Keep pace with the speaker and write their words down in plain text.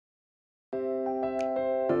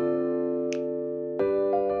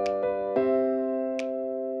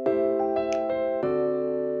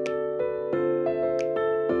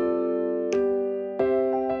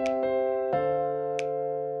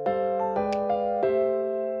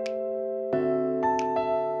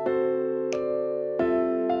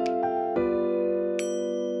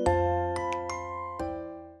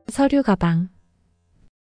서류 가방.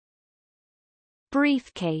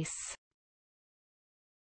 briefcase,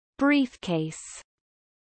 briefcase,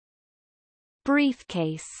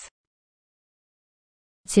 briefcase.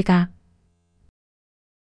 지갑.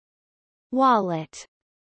 wallet,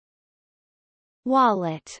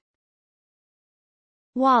 wallet,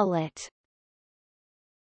 wallet.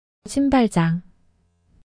 신발장.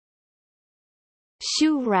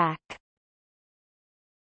 shoe rack,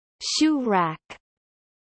 shoe rack,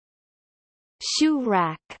 shoe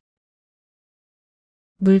rack.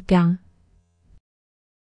 물병.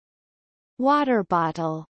 water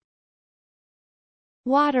bottle,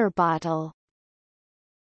 water bottle,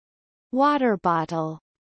 water bottle.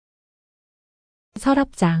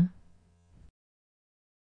 서랍장.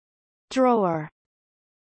 drawer,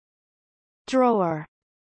 drawer,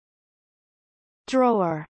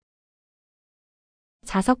 drawer.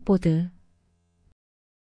 자석보드.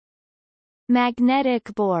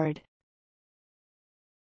 magnetic board,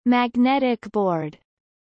 magnetic board,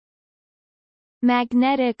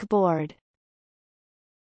 magnetic board.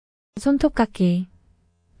 손톱깎이.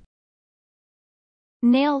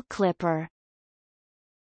 nail clipper,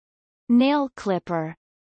 nail clipper,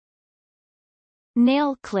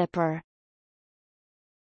 nail clipper.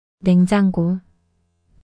 냉장고.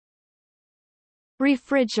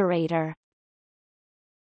 refrigerator,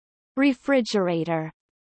 refrigerator,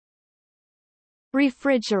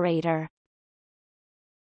 refrigerator.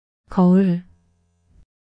 거울.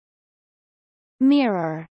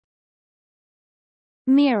 mirror,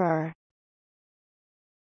 mirror,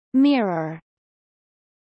 mirror.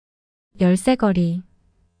 열쇠고리.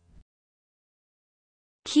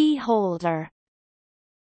 key holder,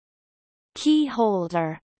 key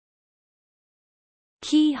holder,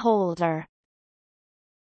 key holder.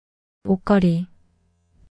 옷걸이.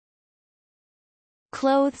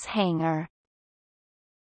 clothes hanger,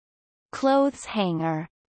 clothes hanger,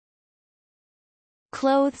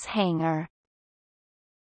 clothes hanger.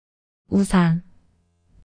 우산.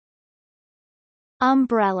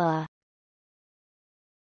 umbrella,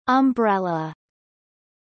 umbrella,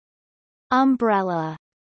 umbrella.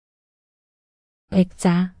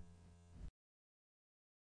 액자.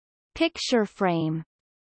 picture frame,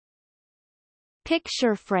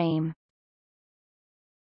 picture frame,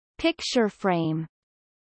 picture frame.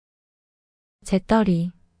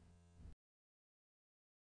 재떨이.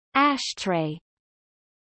 ashtray,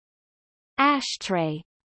 ashtray,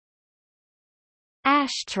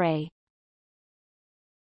 ashtray.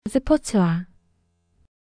 스포츠화.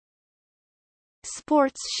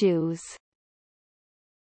 sports shoes,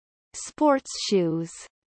 sports shoes,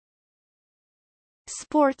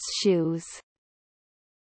 sports shoes.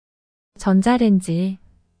 전자레인지.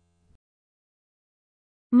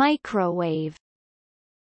 microwave,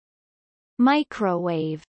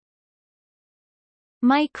 microwave,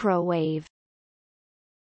 microwave.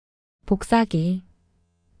 복사기.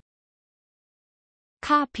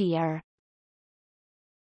 copier,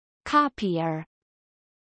 copier,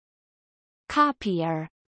 copier.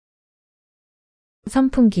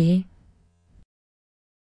 선풍기.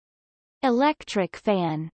 electric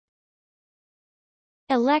fan,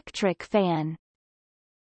 electric fan,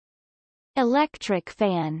 electric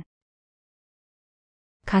fan.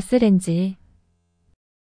 가스레인지.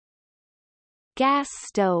 gas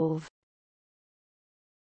stove,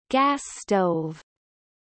 gas stove,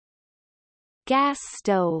 gas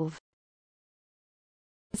stove.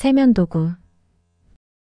 세면도구.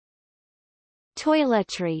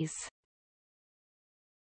 toiletries,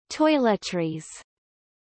 toiletries,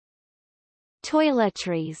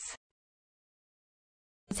 toiletries.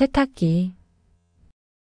 세탁기.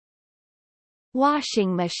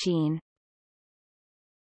 washing machine,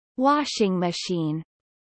 washing machine,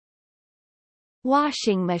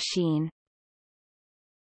 washing machine.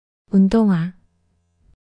 운동화.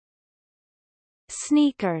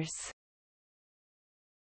 sneakers,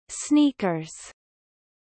 sneakers,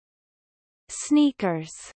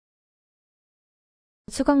 sneakers.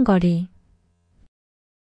 수건거리.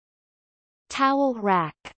 towel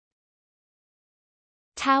rack,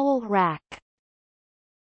 towel rack,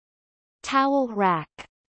 towel rack.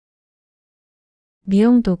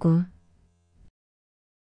 미용도구.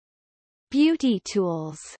 beauty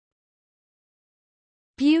tools,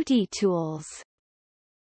 beauty tools,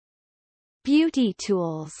 beauty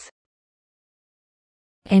tools.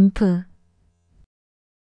 앰프.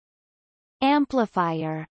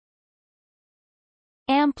 amplifier,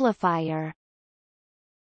 amplifier,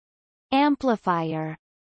 amplifier.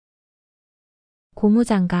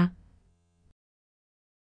 고무장갑.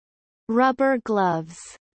 rubber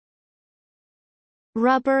gloves,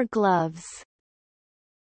 rubber gloves,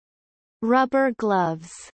 rubber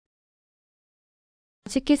gloves,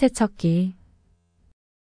 식기세척기,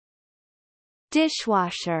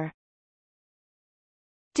 dishwasher,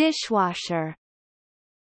 dishwasher,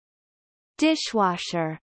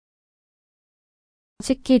 dishwasher,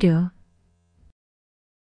 식기류,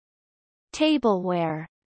 tableware,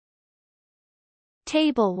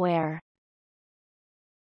 tableware,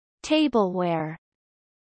 tableware,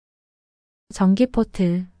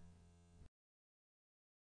 전기포트,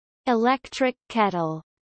 electric kettle,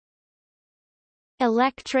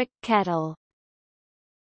 electric kettle,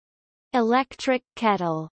 electric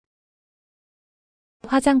kettle,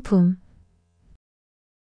 화장품,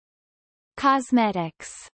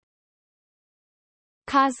 cosmetics,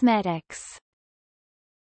 cosmetics,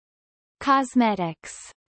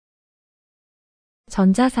 cosmetics,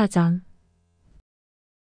 전자사전,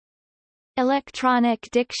 electronic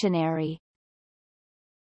dictionary,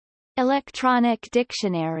 electronic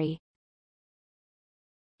dictionary,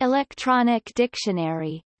 electronic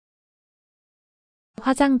dictionary,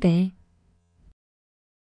 화장대,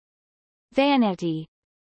 vanity,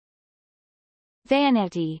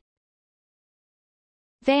 vanity,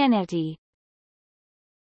 vanity,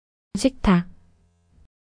 식탁,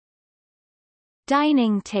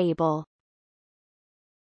 dining table,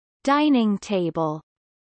 dining table,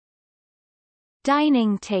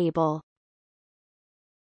 dining table,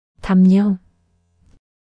 담요,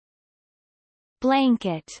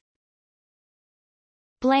 blanket,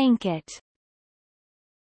 blanket,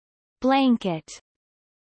 blanket,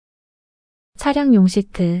 차량용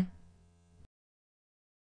시트,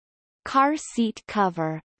 car seat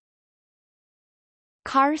cover,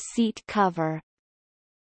 car seat cover,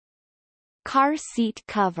 car seat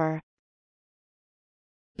cover,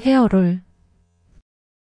 헤어롤,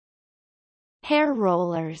 hair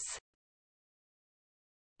rollers,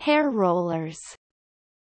 hair rollers,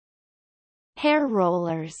 hair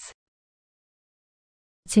rollers,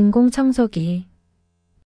 진공청소기,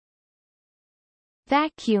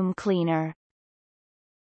 vacuum cleaner,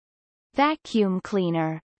 vacuum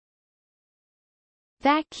cleaner,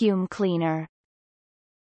 vacuum cleaner,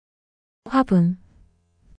 화분,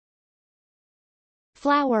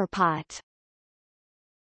 flower pot,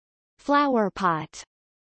 flower pot,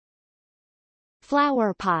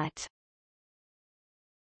 flower pot,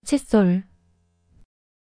 칫솔,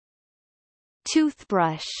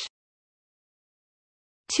 toothbrush,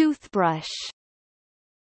 toothbrush,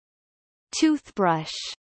 toothbrush,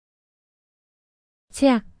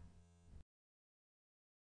 치약,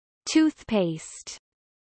 toothpaste,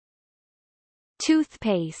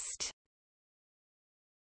 toothpaste,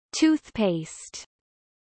 toothpaste,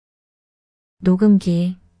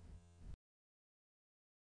 녹음기,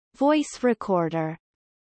 voice recorder,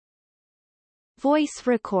 voice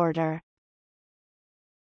recorder,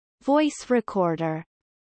 voice recorder,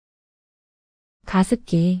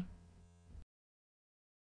 가습기,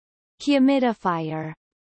 humidifier,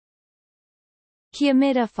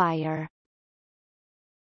 humidifier,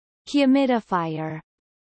 humidifier,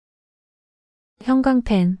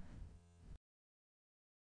 형광펜,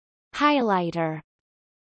 highlighter,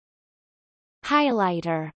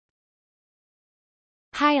 highlighter,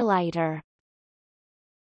 highlighter,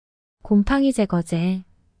 곰팡이 제거제,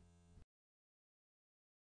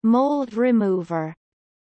 mold remover,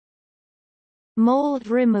 mold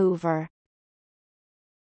remover,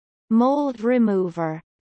 mold remover,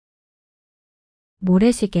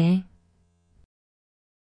 모래시계,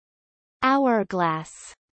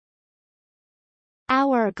 hourglass,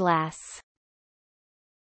 hourglass,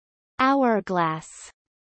 hourglass,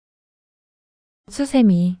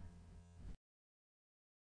 수세미,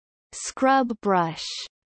 scrub brush,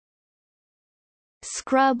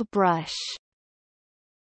 scrub brush,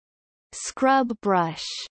 scrub brush,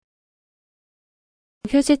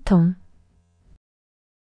 휴지통,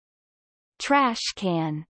 trash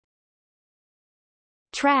can,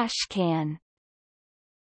 trash can,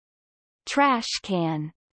 trash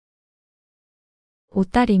can,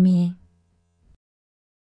 옷다리미,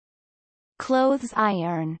 clothes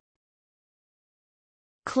iron,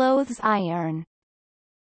 clothes iron,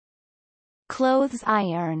 clothes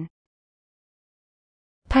iron,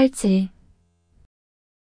 팔찌,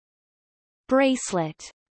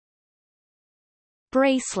 bracelet,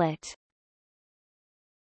 bracelet,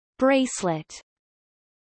 bracelet,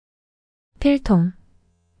 필통,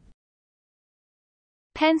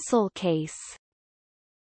 pencil case,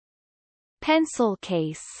 pencil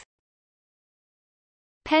case,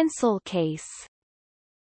 pencil case,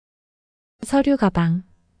 서류 가방,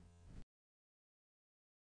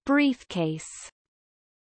 briefcase,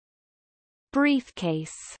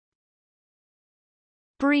 briefcase,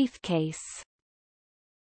 briefcase,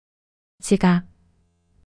 지갑,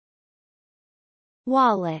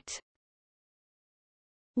 wallet,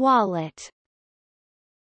 wallet,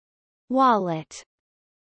 wallet,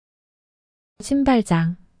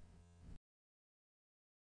 신발장,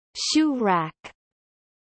 shoe rack,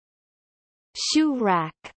 shoe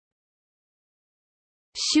rack,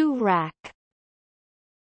 shoe rack,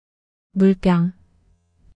 물병,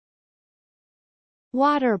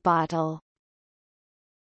 water bottle,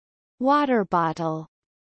 water bottle,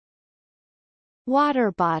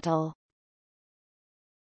 water bottle,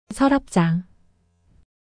 서랍장,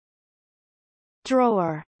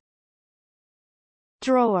 drawer,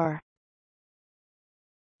 drawer,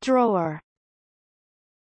 drawer,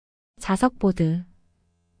 자석보드,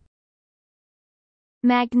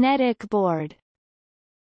 magnetic board,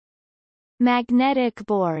 magnetic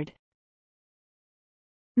board,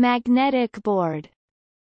 magnetic board,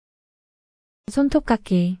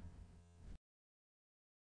 손톱깎이,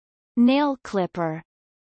 nail clipper,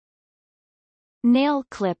 nail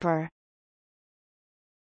clipper,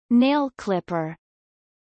 nail clipper,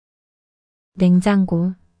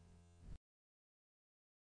 냉장고,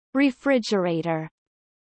 refrigerator,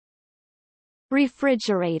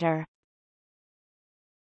 refrigerator,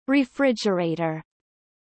 refrigerator,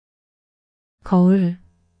 거울,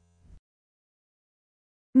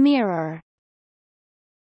 mirror,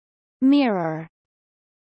 mirror,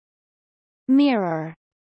 mirror,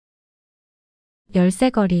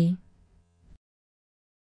 열쇠고리,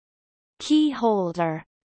 key holder,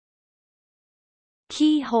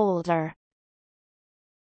 key holder,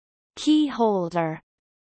 key holder,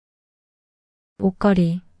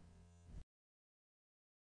 옷걸이,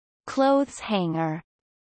 clothes hanger,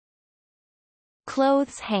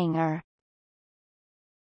 clothes hanger,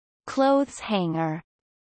 clothes hanger,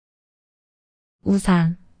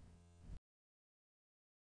 우산,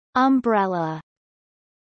 umbrella,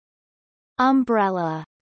 umbrella,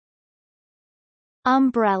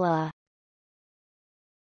 umbrella,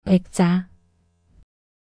 액자,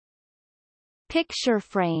 picture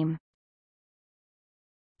frame,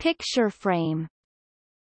 picture frame,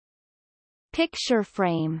 picture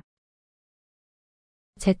frame,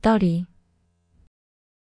 재떨이,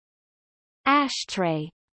 ashtray,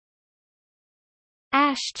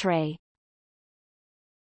 ashtray,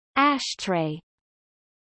 ashtray,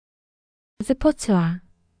 스포츠화,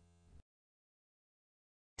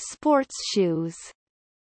 sports shoes,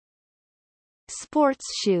 sports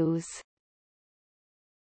shoes,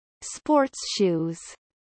 sports shoes,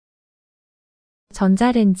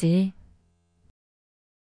 전자레인지,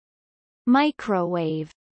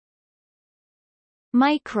 microwave,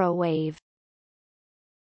 microwave,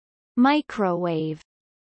 microwave,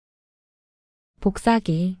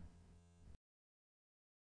 복사기,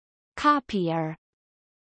 copier,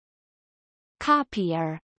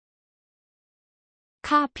 copier,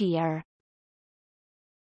 copier,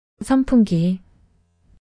 선풍기,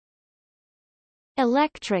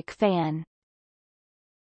 electric fan,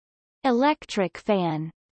 electric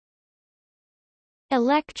fan,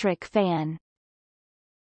 electric fan,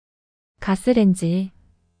 가스레인지,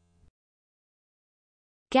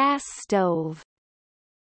 gas stove,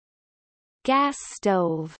 gas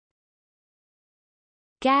stove,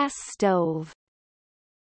 gas stove,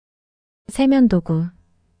 세면도구,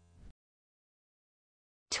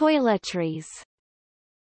 toiletries,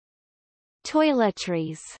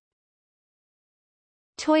 toiletries,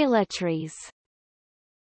 toiletries,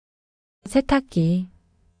 세탁기,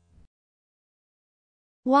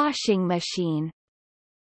 washing machine,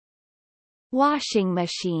 washing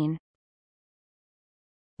machine,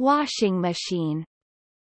 washing machine,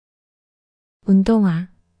 운동화,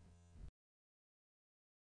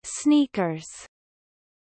 sneakers,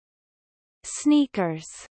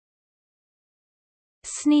 sneakers,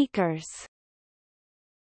 sneakers,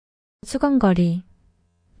 수건거리,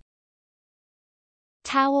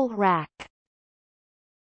 towel rack,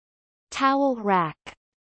 towel rack,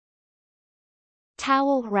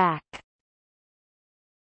 towel rack,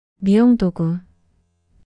 미용도구,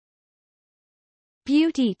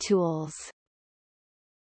 beauty tools,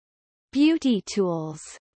 beauty tools,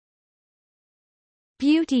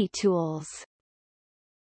 beauty tools,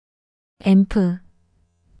 앰프,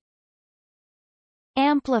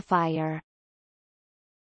 amplifier,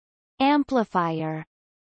 amplifier,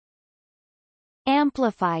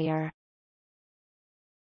 amplifier,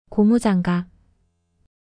 고무장갑,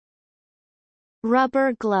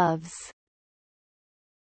 rubber gloves,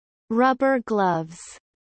 rubber gloves,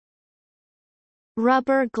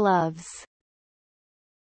 rubber gloves,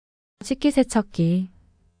 식기세척기,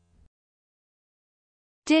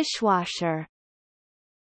 dishwasher,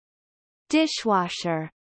 dishwasher,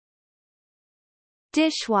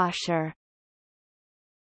 dishwasher,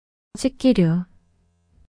 식기류,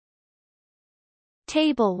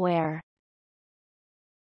 tableware,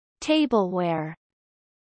 tableware,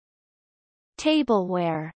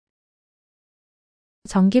 tableware,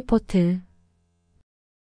 전기포트,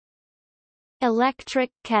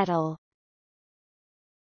 electric kettle,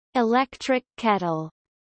 electric kettle,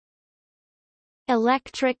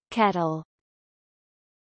 electric kettle,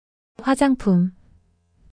 화장품,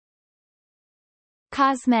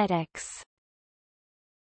 cosmetics,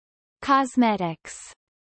 cosmetics,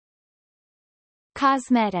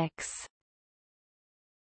 cosmetics,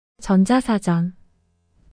 전자사전,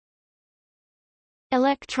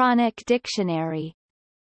 electronic dictionary,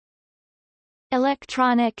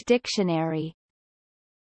 electronic dictionary,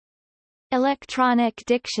 electronic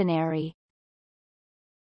dictionary,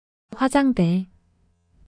 화장대,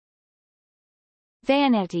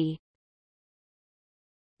 vanity,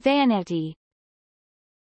 vanity,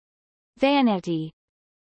 vanity,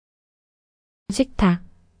 식탁,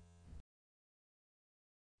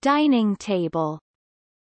 dining table,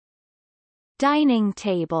 dining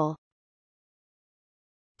table,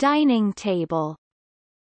 dining table,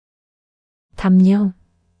 담요,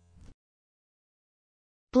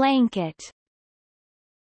 blanket,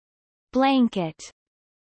 blanket,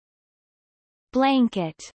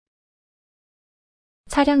 blanket,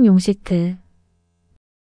 차량용 시트,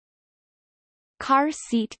 car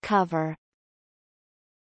seat cover,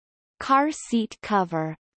 car seat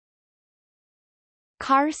cover,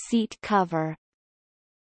 car seat cover,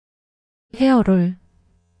 헤어롤,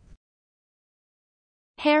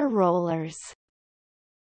 hair rollers,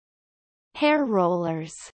 hair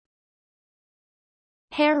rollers,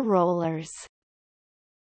 hair rollers,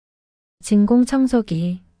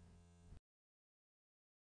 진공청소기,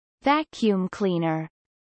 vacuum cleaner,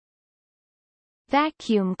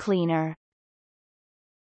 vacuum cleaner,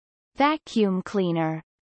 vacuum cleaner,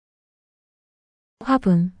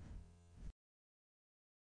 화분,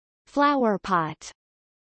 flower pot,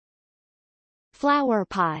 flower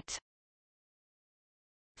pot,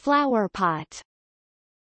 flower pot,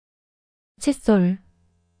 칫솔,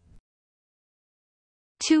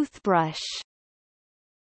 toothbrush,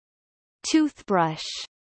 toothbrush,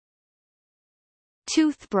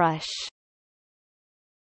 toothbrush,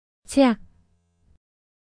 치약,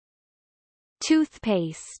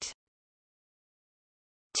 toothpaste,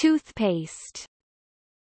 toothpaste,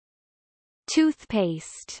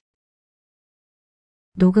 toothpaste,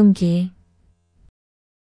 녹음기,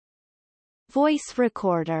 voice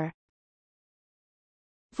recorder,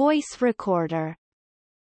 voice recorder,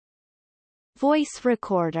 voice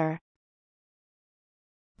recorder,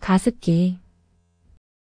 가습기,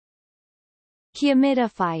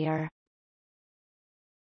 humidifier,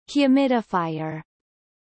 humidifier,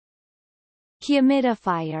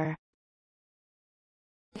 humidifier,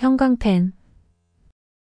 형광펜,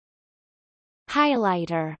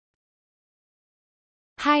 highlighter,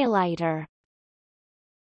 highlighter,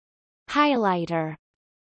 highlighter,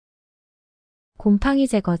 곰팡이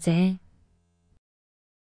제거제,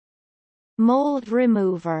 mold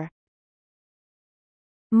remover,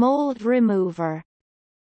 mold remover,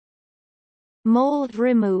 mold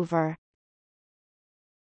remover,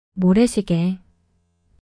 모래시계,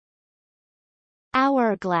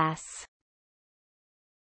 hourglass,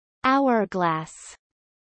 hourglass,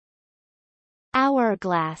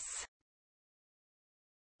 hourglass,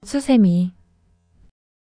 수세미,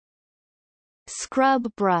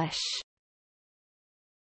 scrub brush,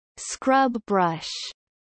 scrub brush,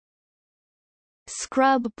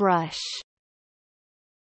 scrub brush,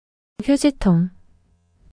 휴지통,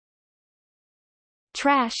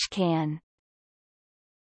 trash can,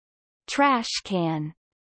 trash can,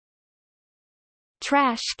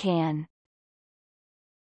 trash can,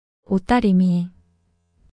 옷다리미,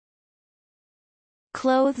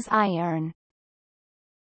 clothes iron,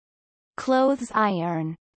 clothes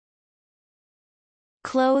iron,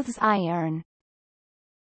 clothes iron,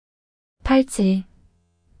 팔찌,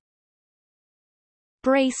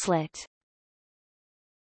 bracelet,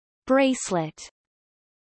 bracelet,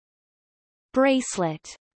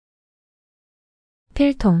 bracelet,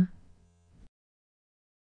 필통,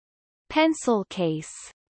 pencil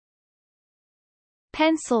case,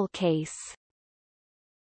 pencil case,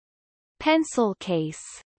 pencil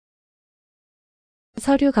case,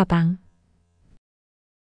 서류 가방,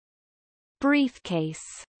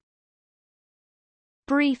 briefcase,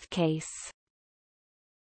 briefcase,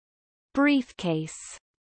 briefcase,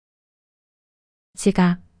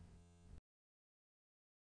 지갑,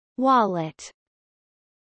 wallet,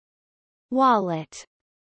 wallet,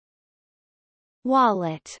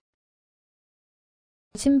 wallet,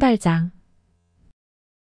 신발장,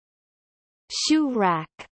 shoe rack,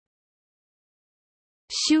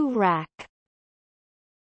 shoe rack,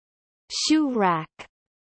 shoe rack,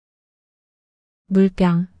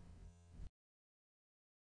 물병,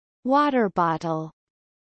 water bottle,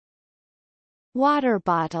 water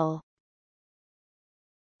bottle,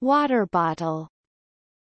 water bottle,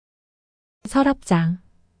 서랍장,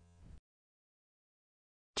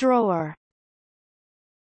 drawer,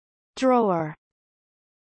 drawer,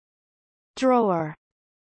 drawer,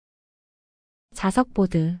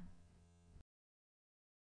 자석보드,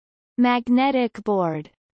 magnetic board,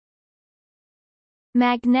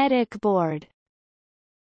 magnetic board,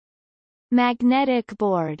 magnetic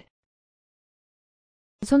board,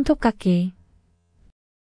 손톱깎이,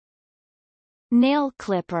 nail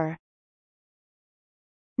clipper,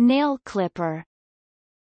 nail clipper,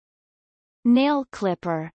 nail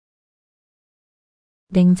clipper,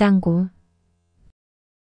 냉장고,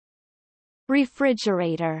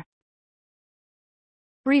 refrigerator,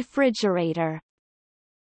 refrigerator,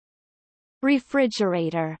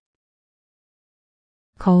 refrigerator,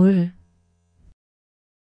 거울,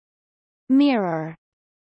 mirror,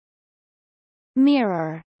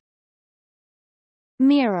 mirror,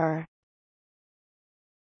 mirror,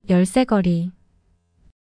 열쇠고리,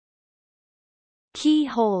 key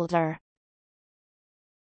holder,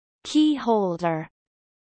 key holder,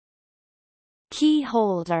 key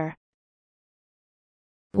holder,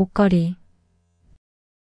 옷걸이,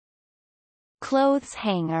 clothes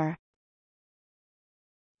hanger,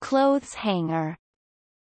 clothes hanger,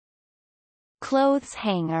 clothes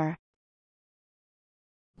hanger,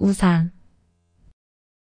 우산,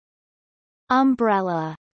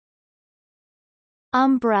 umbrella,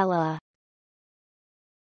 umbrella,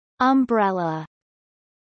 umbrella,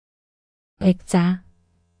 액자,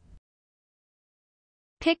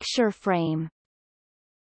 picture frame,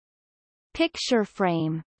 picture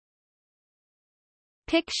frame,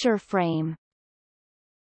 picture frame,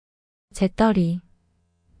 재떨이,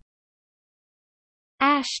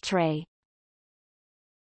 ashtray,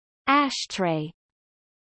 ashtray,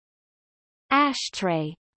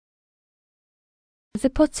 ashtray,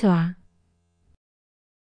 스포츠화,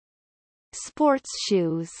 sports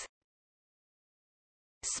shoes,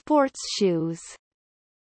 sports shoes,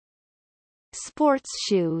 sports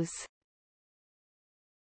shoes,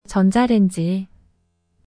 전자레인지,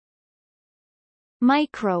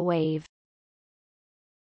 microwave,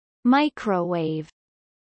 microwave,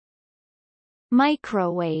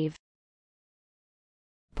 microwave,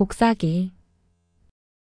 복사기,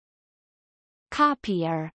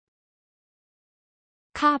 copier,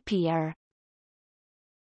 copier,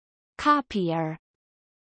 copier,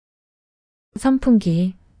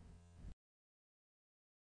 선풍기,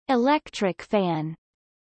 electric fan,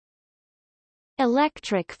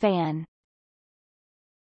 electric fan,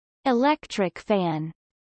 electric fan,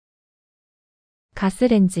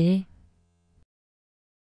 가스레인지,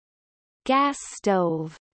 gas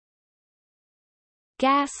stove,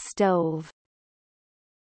 gas stove,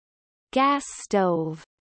 gas stove,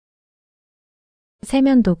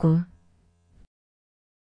 세면도구,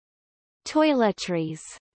 toiletries,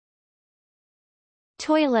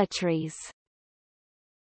 toiletries,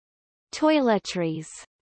 toiletries,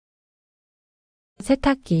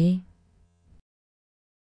 세탁기,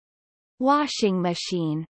 washing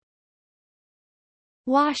machine,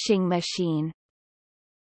 washing machine,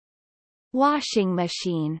 washing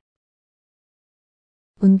machine,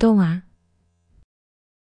 운동화,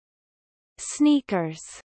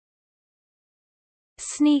 sneakers,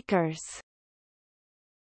 sneakers,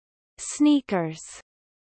 sneakers,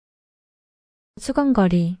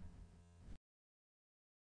 수건거리,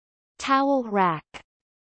 towel rack,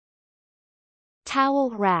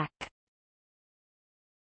 towel rack,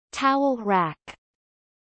 towel rack,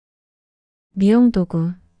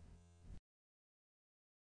 미용도구,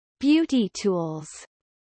 beauty tools,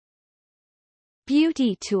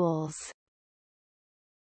 beauty tools,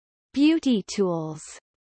 beauty tools,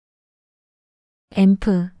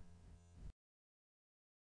 앰프,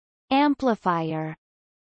 amplifier,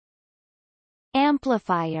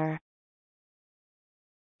 amplifier,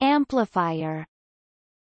 amplifier,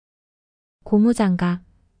 고무장갑,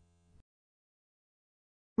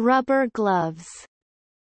 rubber gloves,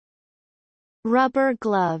 rubber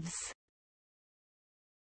gloves,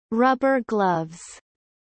 rubber gloves,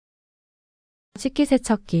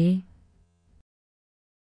 식기세척기,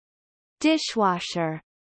 dishwasher,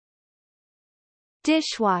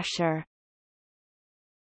 dishwasher,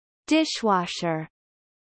 dishwasher,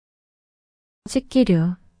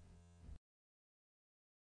 식기류,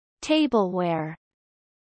 tableware,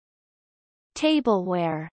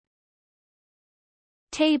 tableware,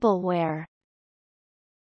 tableware,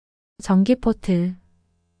 전기포트,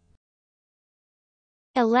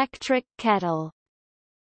 electric kettle,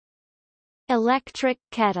 electric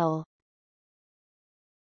kettle,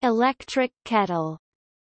 electric kettle,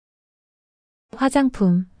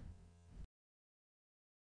 화장품,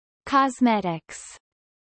 cosmetics,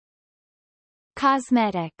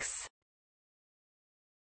 cosmetics,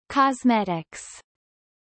 cosmetics,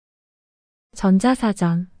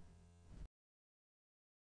 전자사전,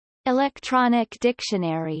 electronic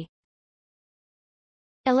dictionary,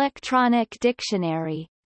 electronic dictionary,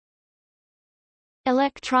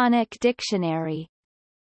 electronic dictionary,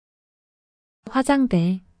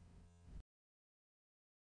 화장대,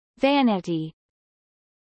 vanity,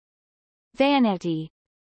 vanity,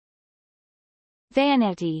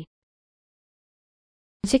 vanity,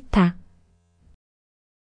 식탁,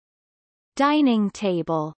 dining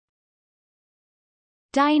table,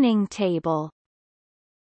 dining table,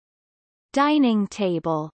 dining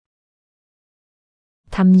table,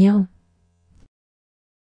 담요,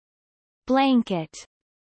 blanket,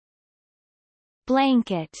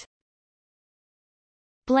 blanket,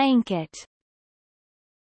 blanket,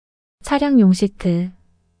 차량용 시트,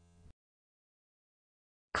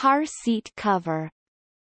 car seat cover,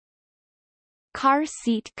 car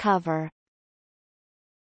seat cover,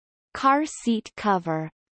 car seat cover,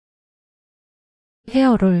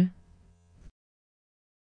 헤어롤,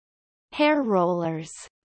 hair rollers,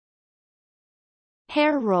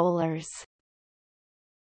 hair rollers,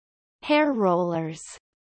 hair rollers,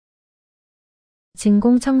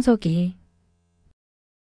 진공청소기,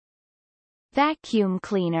 vacuum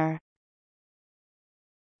cleaner,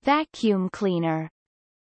 vacuum cleaner,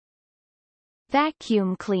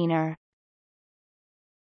 vacuum cleaner,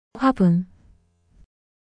 화분,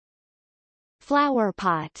 flower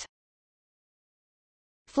pot,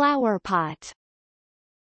 flower pot,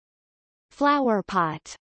 flower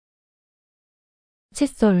pot,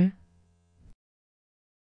 칫솔,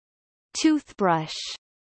 toothbrush,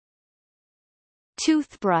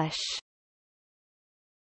 toothbrush,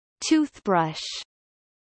 toothbrush,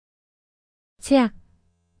 치약,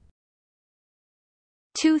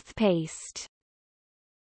 toothpaste,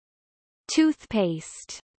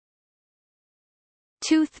 toothpaste,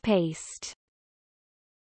 toothpaste,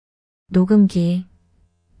 녹음기,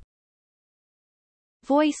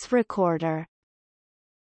 voice recorder,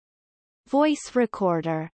 voice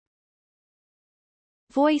recorder,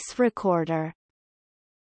 voice recorder,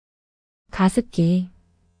 가습기,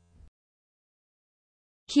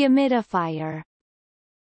 humidifier,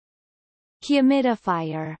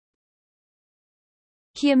 humidifier,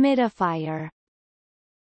 humidifier,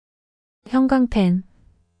 형광펜,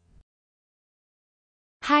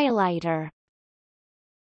 highlighter,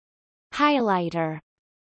 highlighter,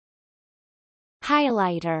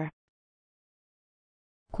 highlighter,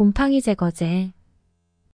 곰팡이 제거제,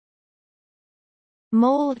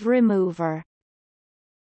 mold remover,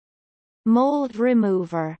 mold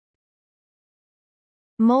remover,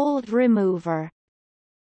 mold remover,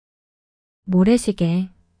 모래시계,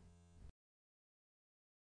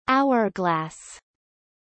 hourglass,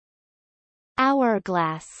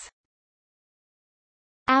 hourglass,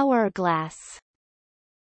 hourglass,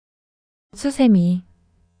 수세미,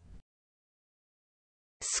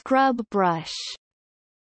 scrub brush,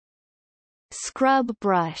 scrub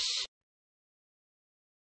brush,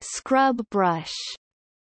 scrub brush,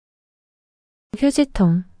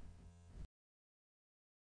 휴지통,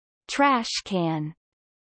 trash can,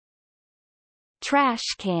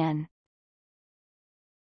 trash can,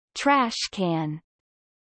 trash can,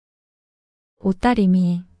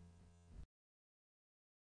 옷다리미,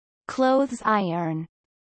 clothes iron,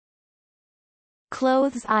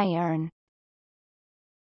 clothes iron,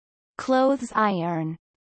 clothes iron,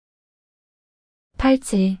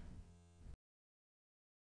 팔찌,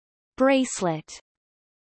 bracelet,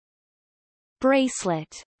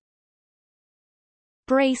 bracelet,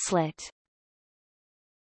 bracelet,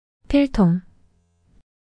 필통,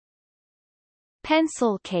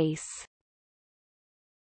 pencil case,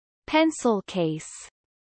 pencil case,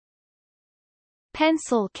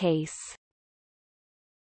 pencil case,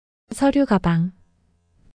 서류 가방,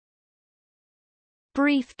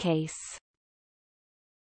 briefcase,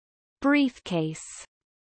 briefcase,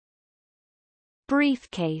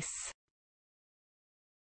 briefcase,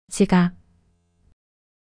 지갑,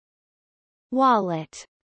 wallet,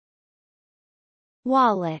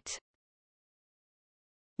 wallet,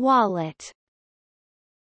 wallet,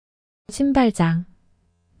 신발장,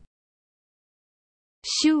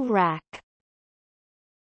 shoe rack,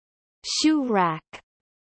 shoe rack,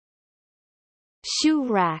 shoe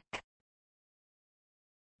rack,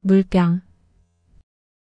 물병,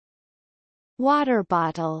 water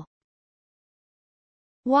bottle,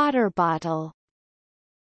 water bottle,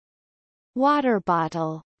 water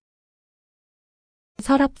bottle,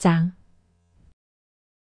 서랍장,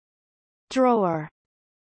 drawer,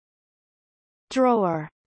 drawer,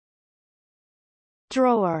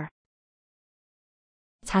 drawer,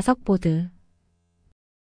 자석보드,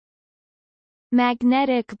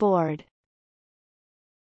 magnetic board,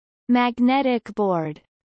 magnetic board,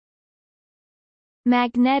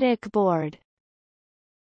 magnetic board,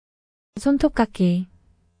 손톱깎이,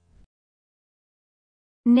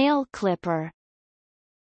 nail clipper,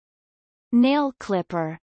 nail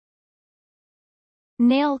clipper,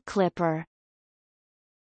 nail clipper,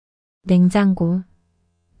 냉장고,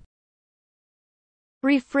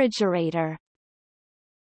 refrigerator,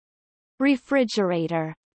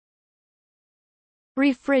 refrigerator,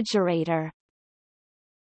 refrigerator,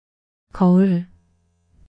 거울,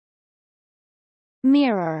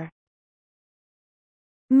 mirror,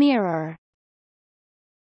 mirror,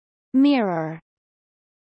 mirror,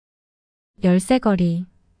 열쇠고리,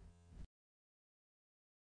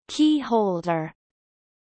 key holder,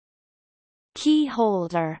 key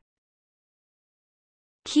holder,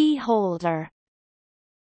 key holder,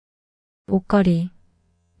 옷걸이,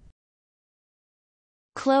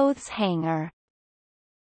 clothes hanger,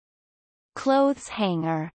 clothes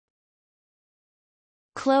hanger,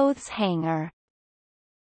 clothes hanger,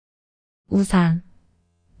 우산,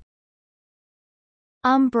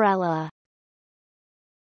 umbrella,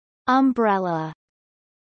 umbrella,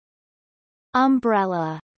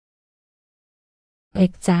 umbrella,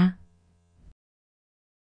 액자,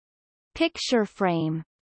 picture frame,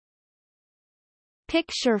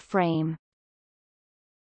 picture frame,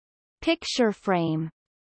 picture frame,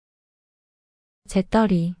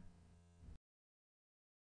 재떨이,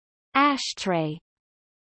 ashtray,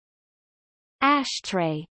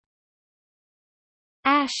 ashtray,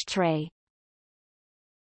 ashtray,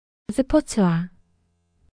 스포츠화,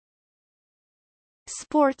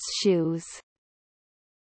 sports shoes,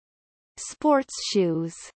 sports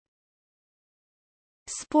shoes,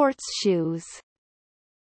 sports shoes,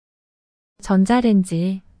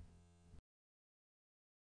 전자레인지,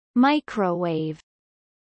 microwave,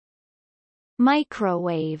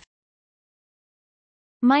 microwave,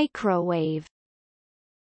 microwave,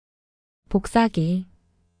 복사기,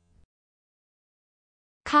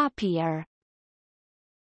 copier,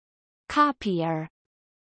 copier,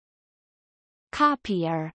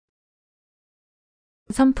 copier,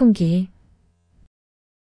 선풍기,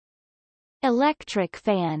 electric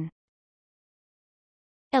fan,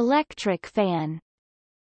 electric fan,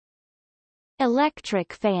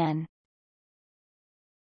 electric fan,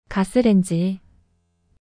 가스레인지,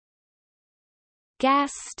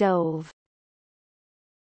 gas stove,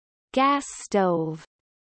 gas stove,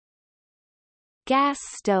 gas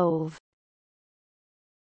stove,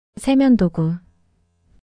 세면도구,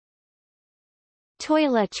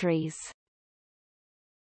 toiletries,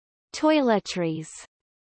 toiletries,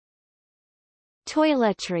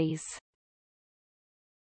 toiletries,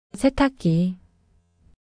 세탁기,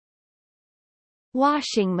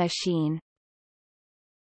 washing machine,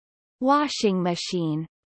 washing machine,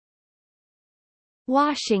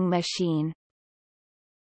 washing machine,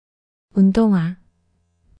 운동화,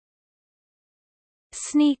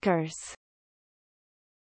 sneakers,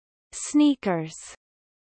 sneakers,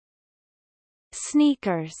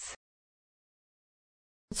 sneakers,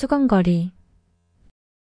 수건거리,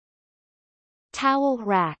 towel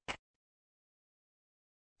rack,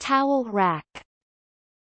 towel rack,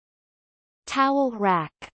 towel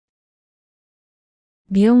rack,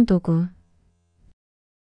 미용도구,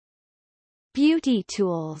 beauty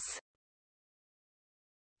tools,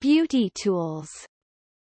 beauty tools,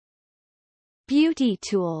 beauty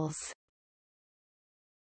tools,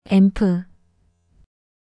 앰프,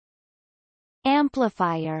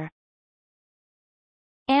 amplifier,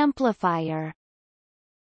 amplifier,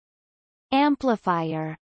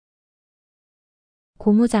 amplifier,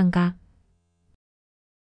 고무장갑,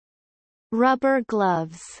 rubber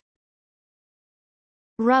gloves,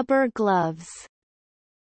 rubber gloves,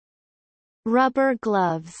 rubber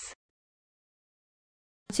gloves,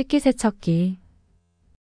 식기세척기,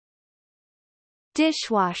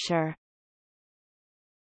 dishwasher,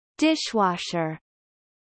 dishwasher,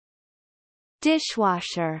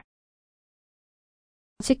 dishwasher,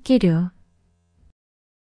 식기류,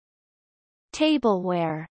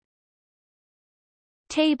 tableware,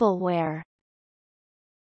 tableware,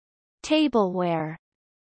 tableware,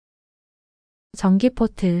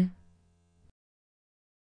 전기포트,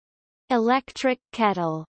 electric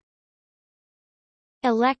kettle,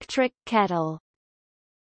 electric kettle,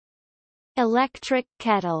 electric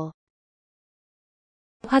kettle,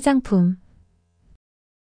 화장품,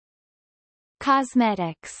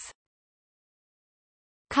 cosmetics,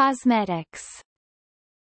 cosmetics,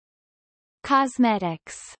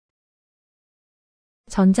 cosmetics,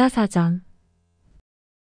 전자사전,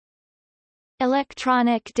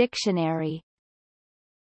 electronic dictionary,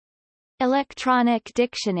 electronic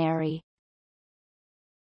dictionary,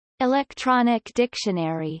 electronic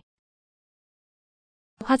dictionary,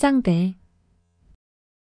 화장대,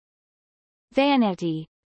 vanity,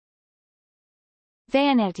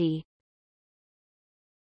 vanity,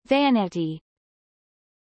 vanity,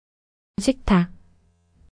 식탁,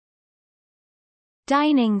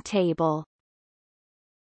 dining table,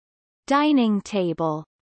 dining table,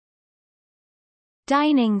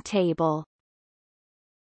 dining table,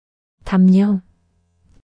 담요,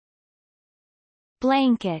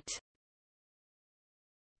 blanket,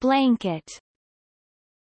 blanket,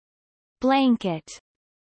 blanket,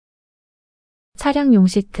 차량용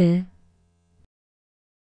시트,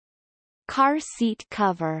 car seat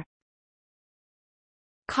cover,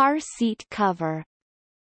 car seat cover,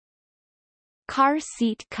 car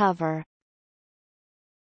seat cover,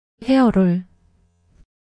 헤어롤,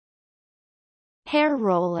 hair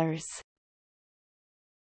rollers,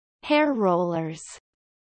 hair rollers,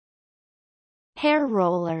 hair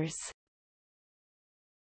rollers,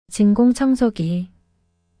 진공청소기,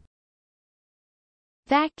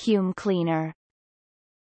 vacuum cleaner,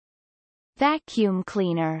 vacuum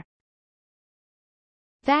cleaner,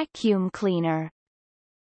 vacuum cleaner,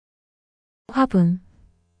 화분,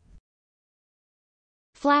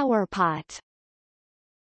 flower pot,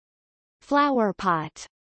 flower pot,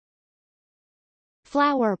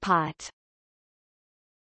 flower pot,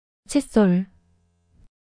 칫솔,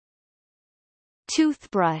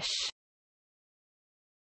 toothbrush,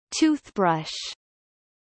 toothbrush,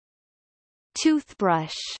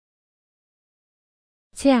 toothbrush,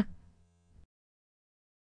 치약,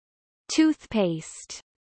 toothpaste,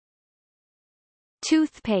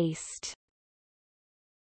 toothpaste,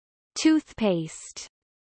 toothpaste,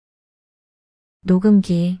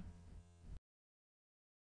 녹음기,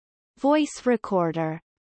 voice recorder,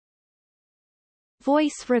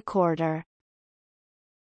 voice recorder,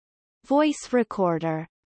 voice recorder,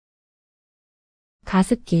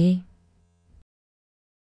 가습기,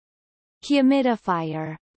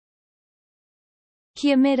 humidifier,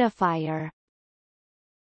 humidifier,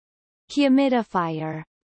 humidifier,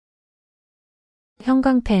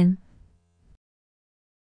 형광펜,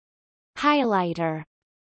 highlighter,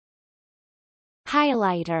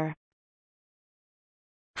 highlighter,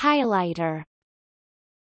 highlighter,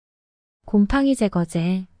 곰팡이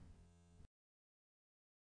제거제,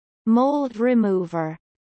 mold remover,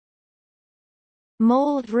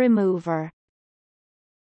 mold remover,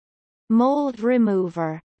 mold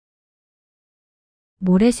remover,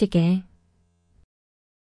 모래시계,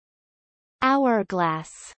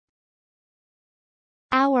 hourglass,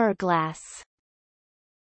 hourglass,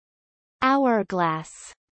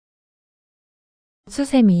 hourglass,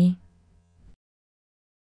 수세미,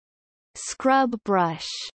 scrub brush,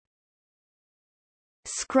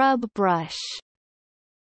 scrub brush,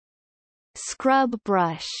 scrub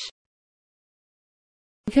brush,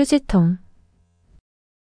 휴지통,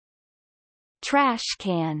 trash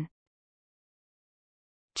can,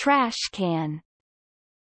 trash can,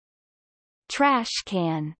 trash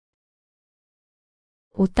can,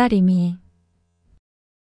 옷다리미,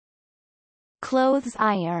 clothes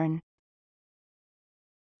iron,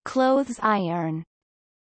 clothes iron,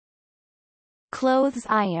 clothes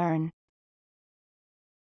iron,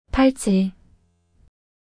 팔찌,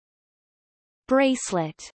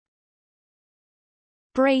 bracelet,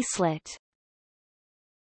 bracelet,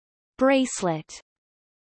 bracelet,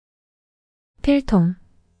 필통,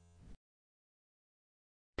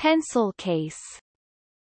 pencil case,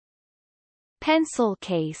 pencil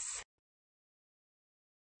case,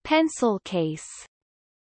 pencil case,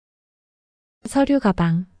 서류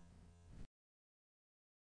가방,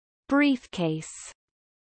 briefcase,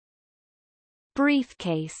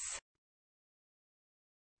 briefcase,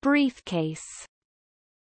 briefcase,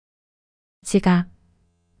 지갑,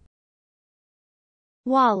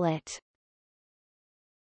 wallet,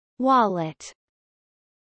 wallet,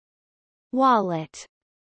 wallet,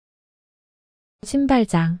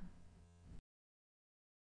 신발장,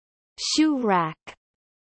 shoe rack,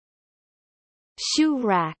 shoe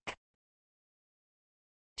rack,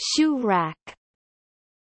 shoe rack,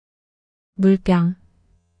 물병,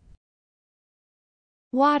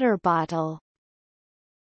 water bottle,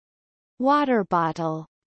 water bottle,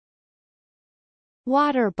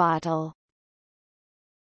 water bottle,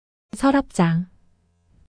 서랍장,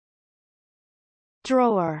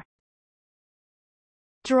 drawer,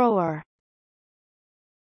 drawer,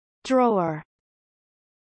 drawer,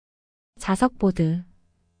 자석보드,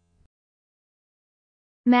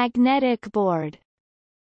 magnetic board,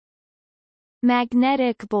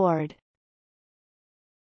 magnetic board,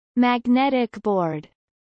 magnetic board,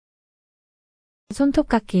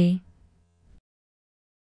 손톱깎이,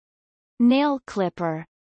 nail clipper,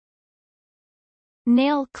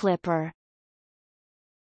 nail clipper,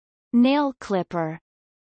 nail clipper,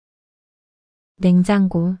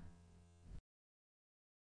 냉장고,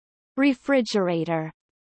 refrigerator,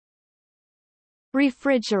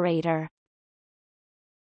 refrigerator,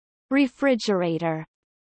 refrigerator,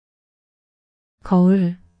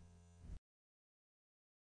 거울,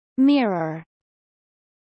 mirror,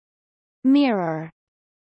 mirror,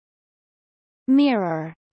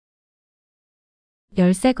 mirror,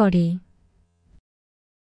 열쇠고리,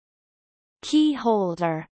 key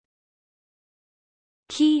holder,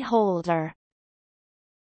 key holder,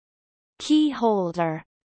 key holder,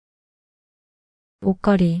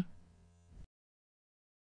 옷걸이,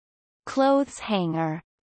 clothes hanger,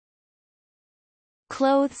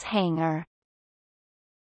 clothes hanger,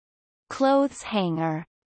 clothes hanger,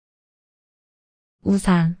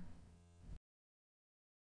 우산,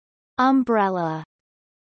 umbrella,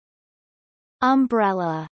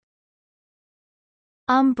 umbrella,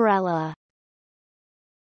 umbrella,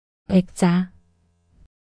 액자,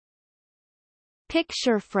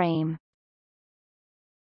 picture frame,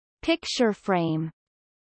 picture frame,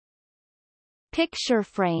 picture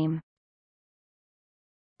frame,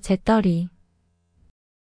 재떨이,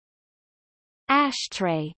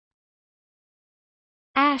 ashtray,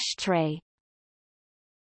 ashtray,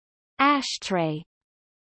 ashtray,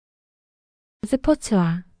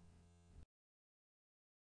 스포츠화,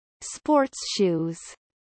 sports shoes,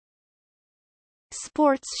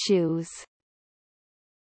 sports shoes,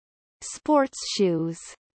 sports shoes,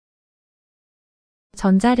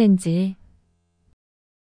 전자레인지,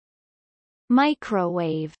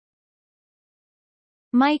 microwave,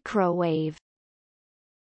 microwave,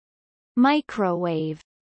 microwave,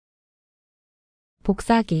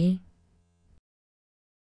 복사기,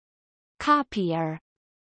 copier,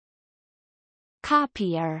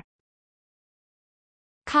 copier,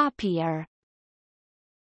 copier,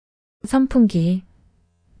 선풍기,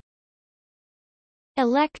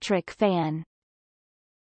 electric fan,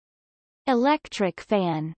 electric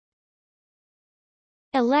fan,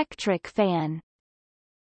 electric fan,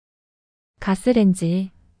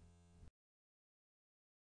 가스레인지,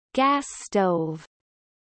 gas stove,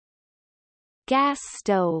 gas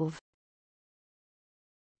stove,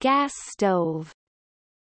 gas stove,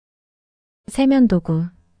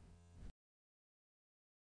 세면도구,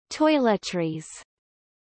 toiletries,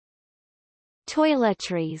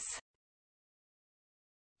 toiletries,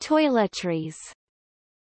 toiletries,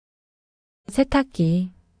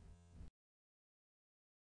 세탁기,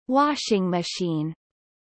 washing machine,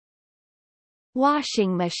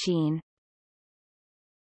 washing machine,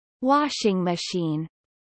 washing machine,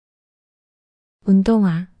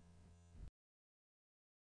 운동화,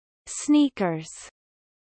 sneakers,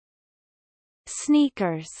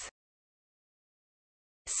 sneakers,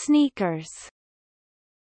 sneakers,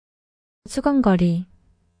 수건거리,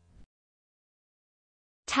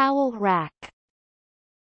 towel rack,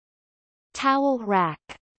 towel rack,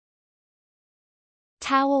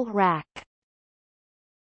 towel rack,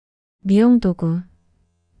 미용도구,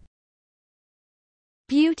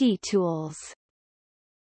 beauty tools,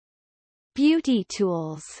 beauty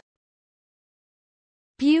tools,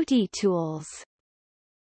 beauty tools,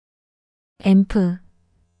 앰프,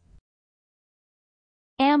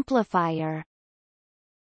 amplifier,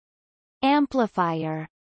 amplifier,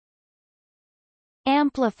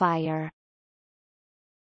 amplifier,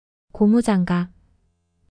 고무장갑,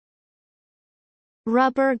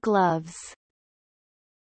 rubber gloves,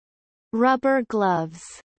 rubber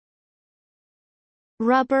gloves,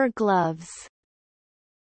 rubber gloves,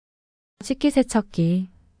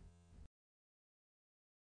 식기세척기,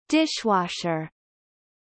 dishwasher,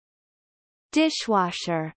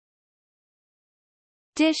 dishwasher,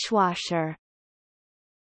 dishwasher,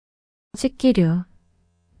 식기류,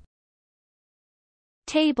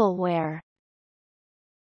 tableware,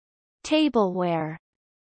 tableware,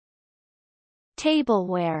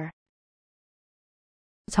 tableware,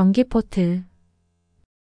 전기포트,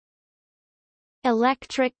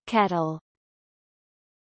 electric kettle,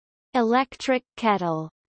 electric kettle,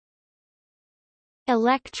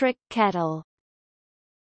 electric kettle,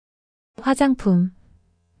 화장품,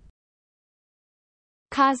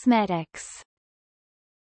 cosmetics,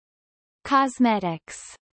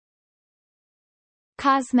 cosmetics,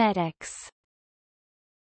 cosmetics,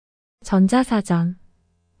 전자사전,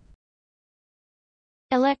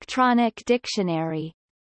 electronic dictionary,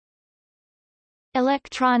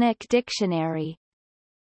 electronic dictionary,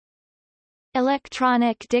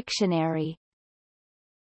 electronic dictionary,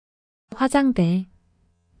 화장대,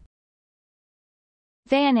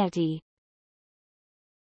 vanity,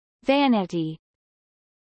 vanity,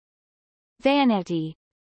 vanity,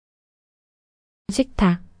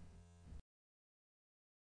 식탁,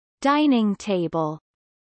 dining table,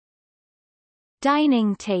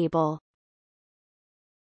 dining table,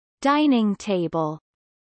 dining table,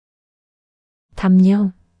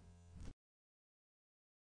 담요,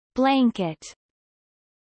 blanket,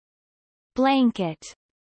 blanket,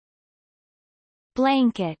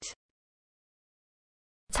 blanket,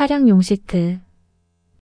 차량용 시트,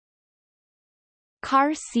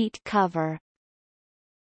 car seat cover,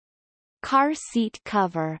 car seat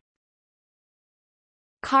cover,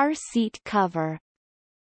 car seat cover,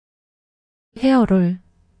 헤어롤,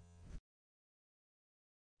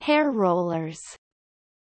 hair rollers,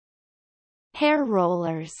 hair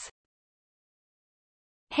rollers,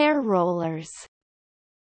 hair rollers,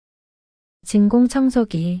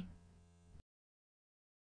 진공청소기,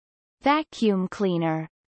 vacuum cleaner,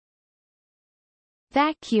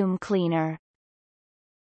 vacuum cleaner,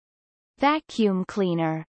 vacuum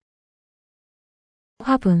cleaner,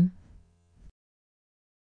 화분,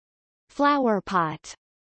 flower pot,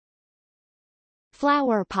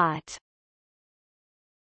 flower pot,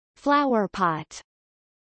 flower pot,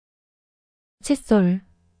 칫솔,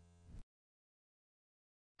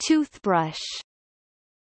 toothbrush,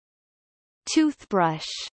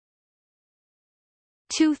 toothbrush,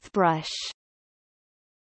 toothbrush,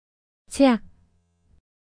 치약,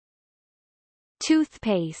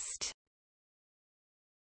 toothpaste,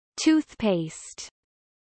 toothpaste,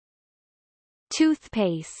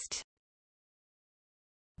 toothpaste,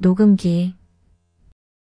 녹음기,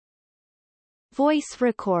 voice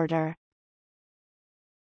recorder,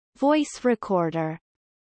 voice recorder,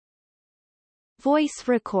 voice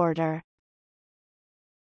recorder,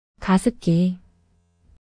 가습기,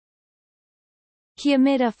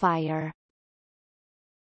 humidifier,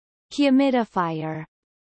 humidifier,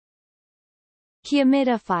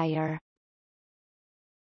 humidifier,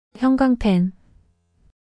 형광펜,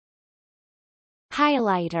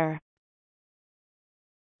 highlighter,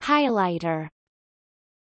 highlighter,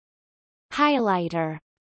 highlighter,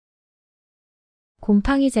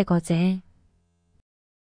 곰팡이 제거제,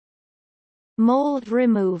 mold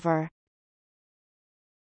remover,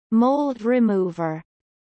 mold remover,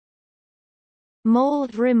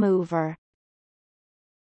 mold remover,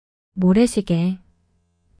 모래시계,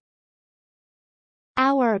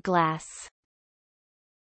 hourglass,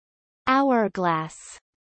 hourglass,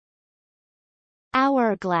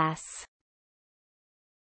 hourglass,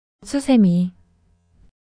 수세미,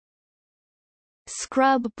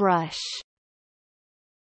 scrub brush,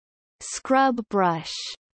 scrub brush,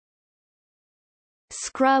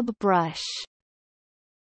 scrub brush,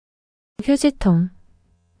 휴지통,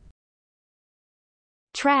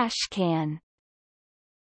 trash can,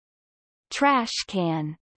 trash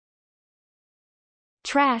can,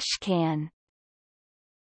 trash can,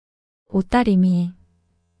 옷다리미,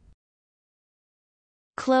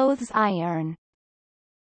 clothes iron,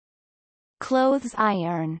 clothes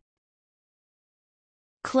iron,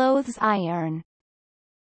 clothes iron,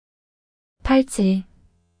 팔찌,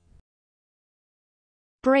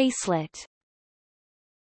 bracelet,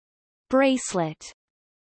 bracelet,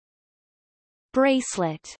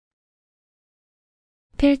 bracelet,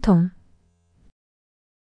 필통,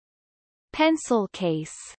 pencil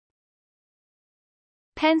case,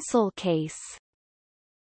 pencil case,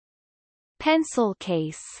 pencil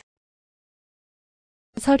case,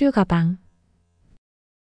 서류 가방,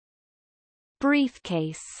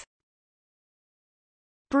 briefcase,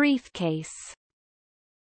 briefcase,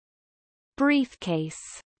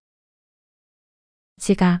 briefcase,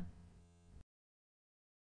 지갑,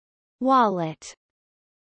 wallet,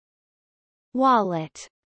 wallet,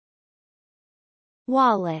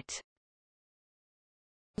 wallet,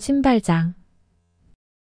 신발장,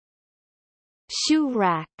 shoe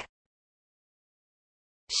rack,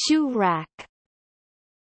 shoe rack,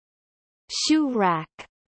 shoe rack,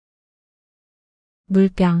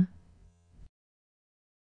 물병,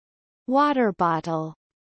 water bottle,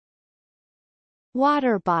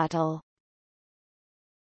 water bottle,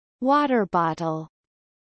 water bottle,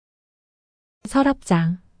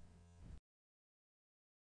 서랍장,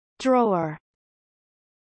 drawer,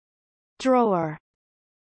 drawer,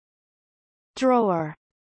 drawer,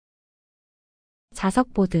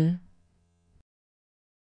 자석보드,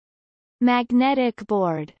 magnetic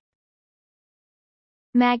board,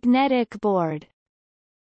 magnetic board,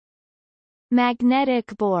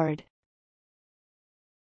 magnetic board,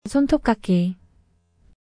 손톱깎이,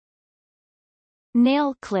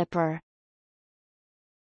 nail clipper,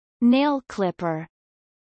 nail clipper,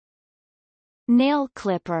 nail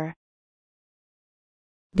clipper,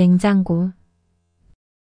 냉장고,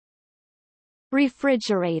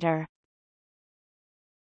 refrigerator,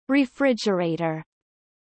 refrigerator,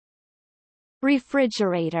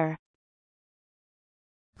 refrigerator,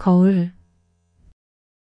 거울,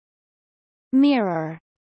 mirror,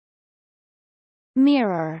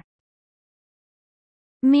 mirror,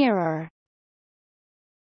 mirror,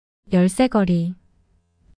 열쇠고리,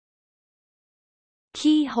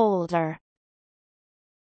 key holder,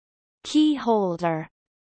 key holder,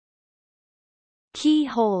 key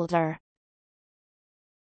holder,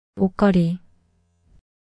 옷걸이,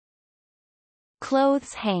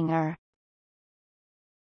 clothes hanger,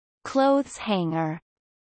 clothes hanger,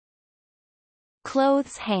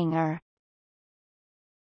 clothes hanger,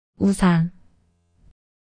 우산,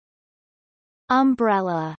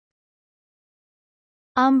 umbrella,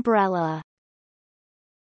 umbrella,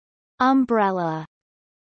 umbrella,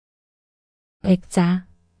 액자,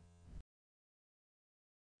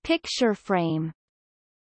 picture frame,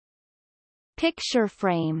 picture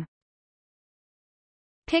frame,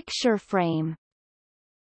 picture frame,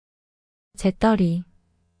 재떨이,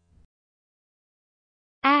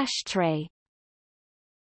 ashtray,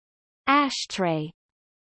 ashtray,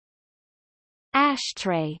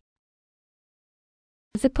 ashtray,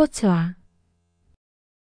 스포츠화,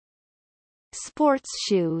 sports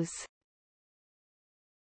shoes,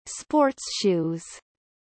 sports shoes,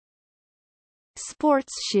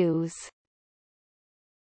 sports shoes,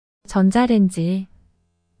 전자레인지,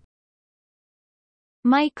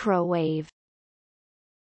 microwave,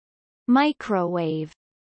 microwave,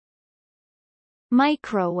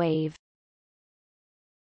 microwave,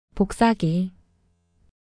 복사기,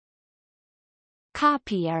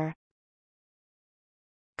 copier,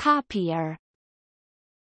 copier,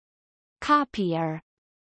 copier,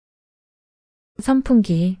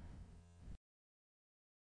 선풍기,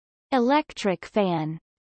 electric fan,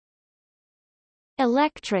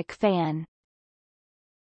 electric fan,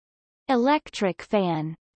 electric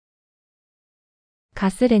fan,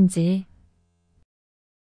 가스레인지,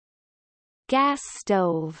 gas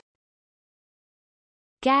stove,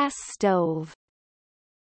 gas stove,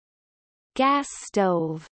 gas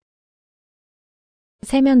stove,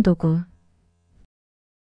 세면도구,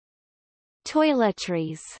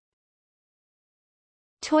 toiletries,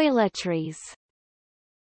 toiletries,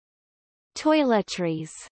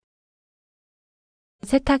 toiletries,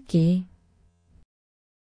 세탁기,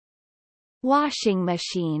 washing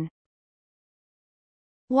machine,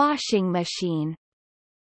 washing machine,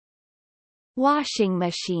 washing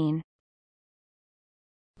machine,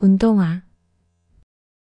 운동화,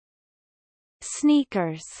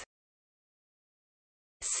 sneakers,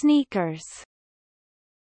 sneakers,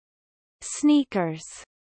 sneakers,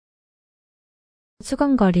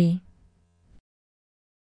 수건거리,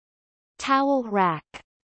 towel rack,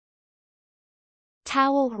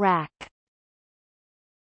 towel rack,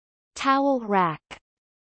 towel rack,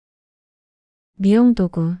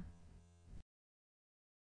 미용도구,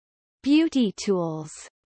 beauty tools,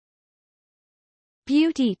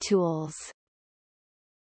 beauty tools,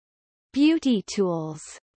 beauty tools,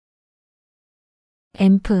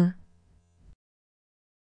 앰프,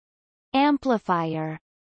 amplifier,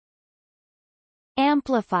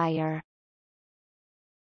 amplifier,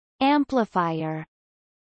 amplifier,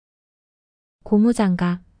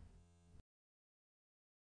 고무장갑,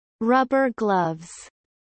 rubber gloves,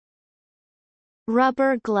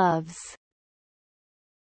 rubber gloves,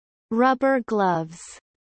 rubber gloves,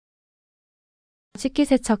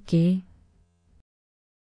 식기세척기,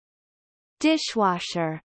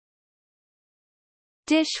 dishwasher,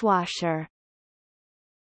 dishwasher,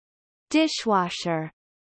 dishwasher,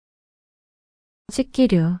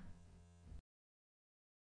 식기류,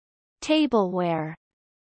 tableware,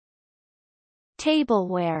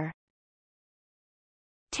 tableware,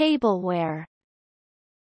 tableware,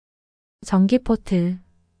 전기포트,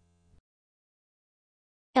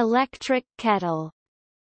 electric kettle,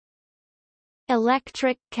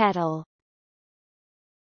 electric kettle,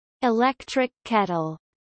 electric kettle,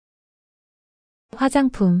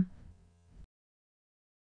 화장품,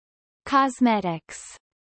 cosmetics,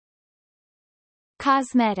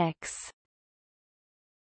 cosmetics,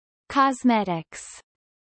 cosmetics,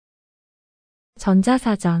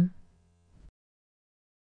 전자사전,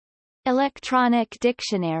 electronic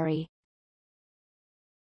dictionary,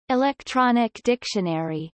 electronic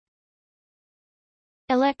dictionary,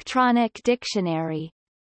 electronic dictionary,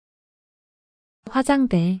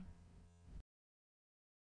 화장대,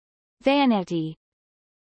 vanity,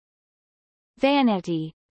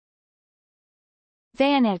 vanity,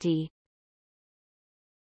 vanity,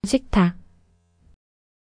 식탁,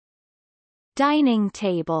 dining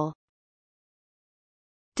table,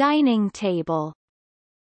 dining table,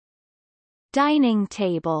 dining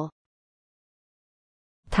table,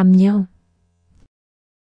 담요,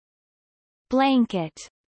 blanket,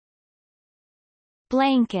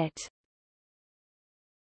 blanket,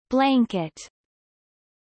 blanket,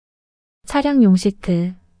 차량용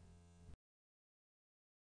시트,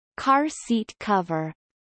 car seat cover,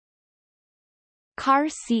 car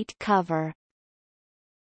seat cover,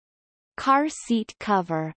 car seat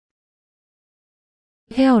cover,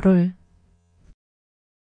 헤어롤,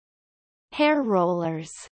 hair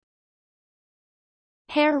rollers,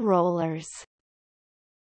 hair rollers,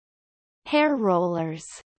 hair rollers,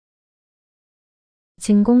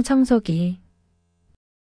 진공청소기,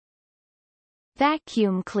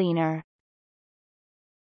 vacuum cleaner,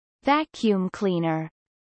 vacuum cleaner,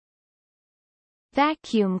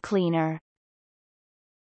 vacuum cleaner,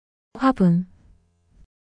 화분,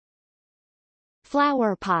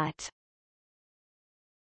 flower pot,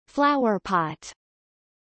 flower pot,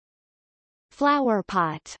 flower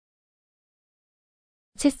pot,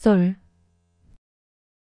 칫솔,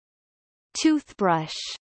 toothbrush,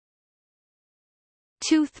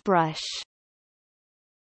 toothbrush,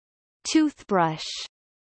 toothbrush,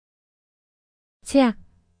 치약,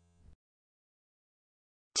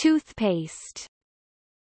 toothpaste,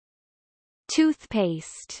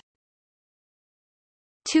 toothpaste,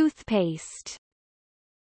 toothpaste,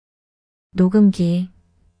 녹음기,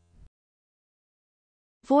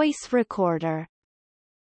 voice recorder,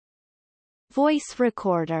 voice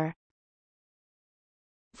recorder,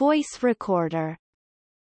 voice recorder,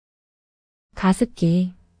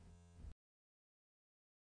 가습기,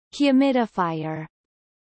 humidifier,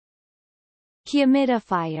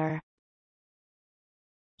 humidifier,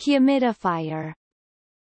 humidifier,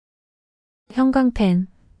 형광펜,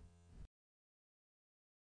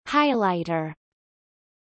 highlighter,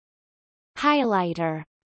 highlighter,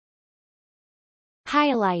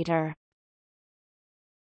 highlighter,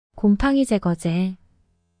 곰팡이 제거제,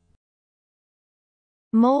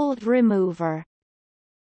 mold remover,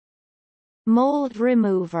 mold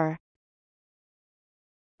remover,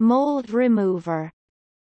 mold remover,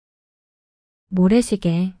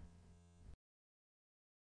 모래시계,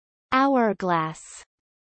 hourglass,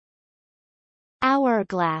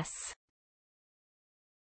 hourglass,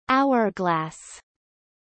 hourglass,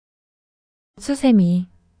 수세미,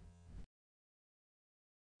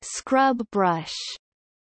 scrub brush,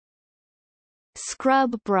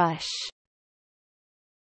 scrub brush,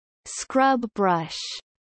 scrub brush,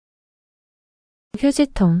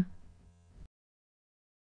 휴지통,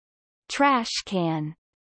 trash can,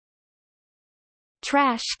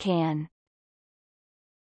 trash can,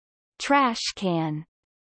 trash can,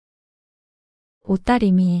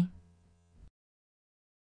 옷다리미,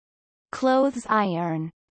 clothes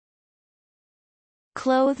iron,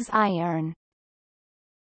 clothes iron,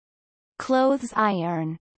 clothes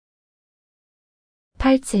iron,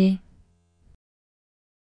 팔찌,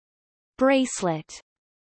 bracelet,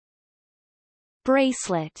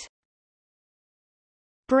 bracelet,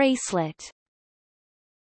 bracelet,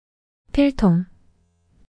 필통,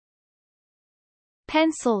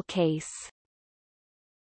 pencil case,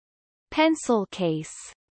 pencil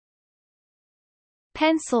case,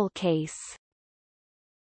 pencil case,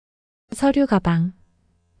 서류 가방,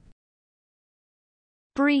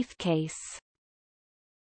 briefcase,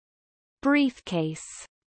 briefcase,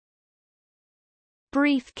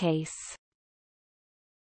 briefcase,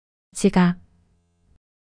 지갑,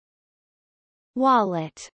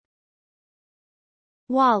 wallet,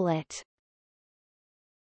 wallet,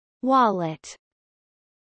 wallet,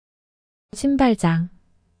 신발장,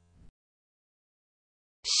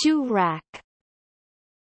 shoe rack,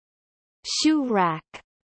 shoe rack,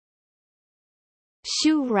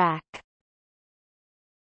 shoe rack,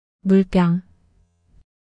 물병,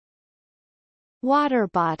 water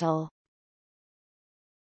bottle,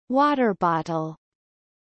 water bottle,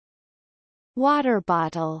 water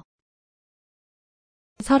bottle,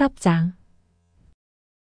 서랍장,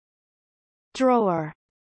 drawer,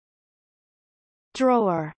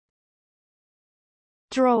 drawer,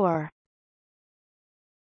 drawer,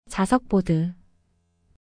 자석보드,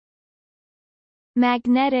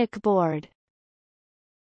 magnetic board,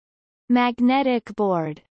 magnetic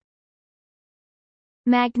board,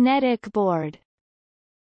 magnetic board,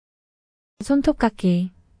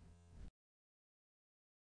 손톱깎이,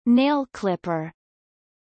 nail clipper,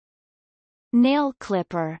 nail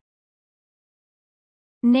clipper,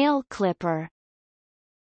 nail clipper,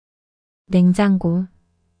 냉장고,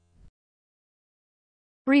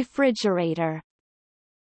 refrigerator,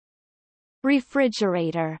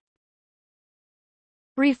 refrigerator,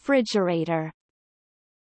 refrigerator,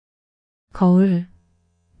 거울,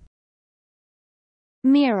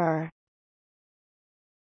 mirror,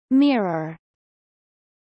 mirror,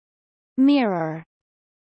 mirror,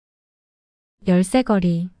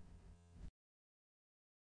 열쇠고리,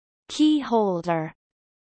 key holder,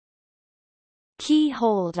 key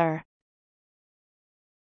holder,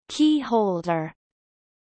 key holder,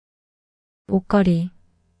 옷걸이,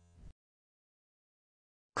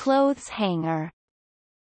 clothes hanger,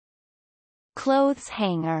 clothes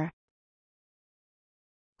hanger,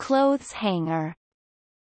 clothes hanger,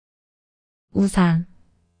 우산,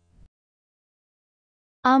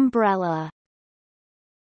 umbrella,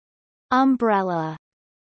 umbrella,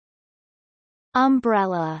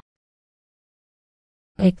 umbrella,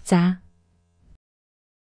 액자,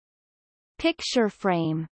 picture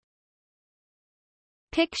frame,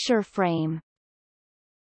 picture frame,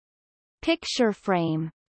 picture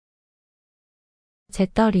frame,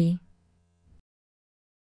 재떨이,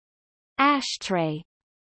 ashtray,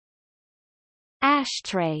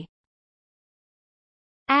 ashtray,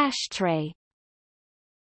 ashtray,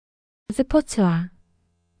 스포츠화,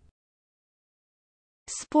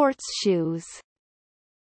 sports shoes,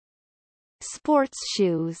 sports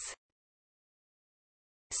shoes,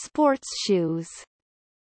 sports shoes,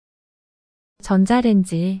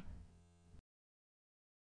 전자레인지,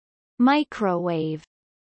 microwave,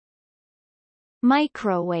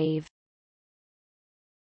 microwave,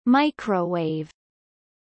 microwave,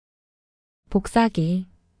 복사기,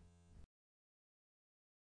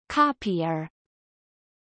 copier,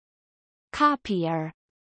 copier,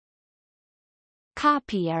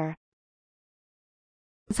 copier,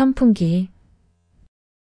 선풍기,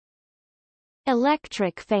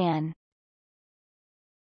 electric fan,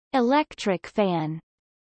 electric fan,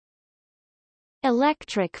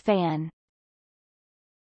 electric fan,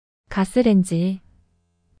 가스레인지,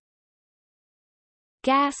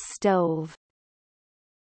 gas stove,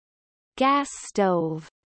 gas stove,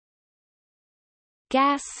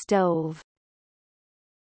 gas stove,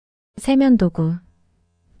 세면도구,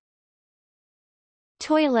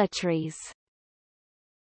 toiletries,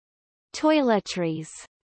 toiletries,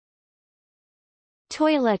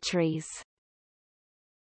 toiletries,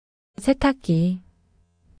 세탁기,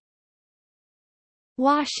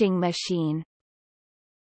 washing machine,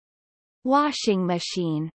 washing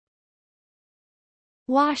machine,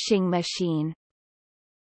 washing machine,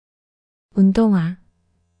 운동화,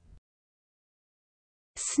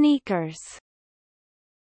 sneakers,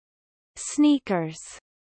 sneakers,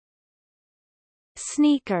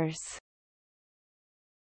 sneakers,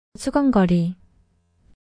 수건거리,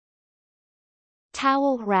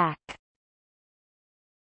 towel rack,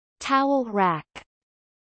 towel rack,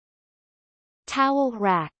 towel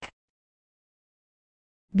rack,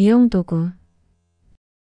 미용도구,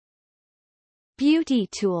 beauty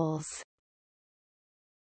tools,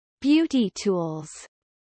 beauty tools,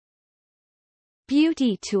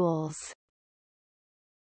 beauty tools,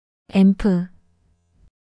 앰프,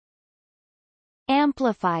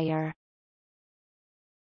 amplifier,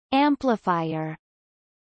 amplifier,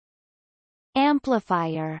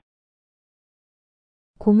 amplifier,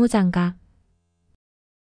 고무장갑,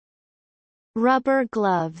 rubber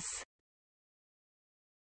gloves,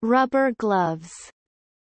 rubber gloves,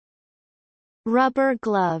 rubber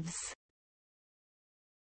gloves,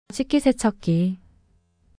 식기세척기,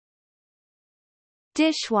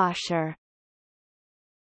 dishwasher,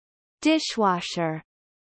 dishwasher,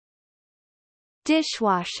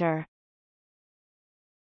 dishwasher,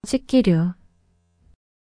 식기류,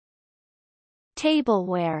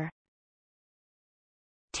 tableware,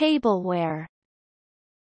 tableware,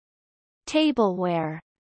 tableware,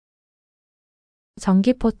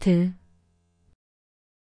 전기포트,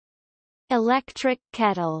 electric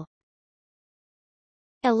kettle,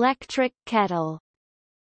 electric kettle,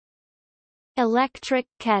 electric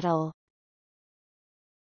kettle,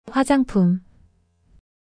 화장품,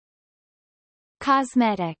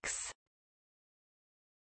 cosmetics,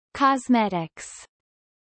 cosmetics,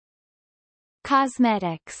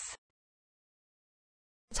 cosmetics,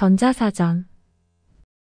 전자사전,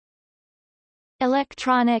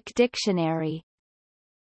 electronic dictionary,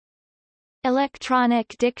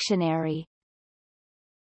 Electronic dictionary.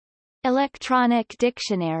 Electronic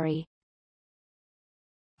dictionary.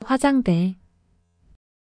 화장대,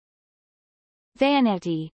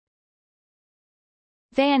 Vanity.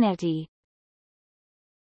 Vanity.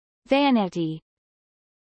 Vanity.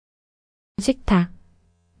 식탁,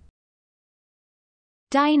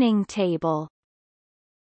 Dining table.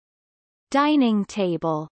 Dining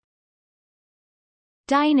table.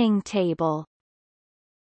 Dining table.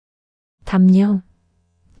 담요,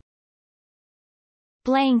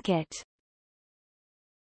 Blanket.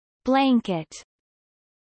 Blanket.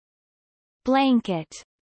 Blanket.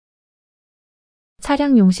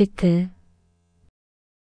 차량용 시트,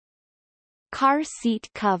 Car seat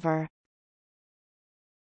cover.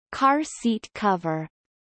 Car seat cover.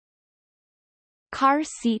 Car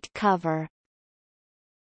seat cover.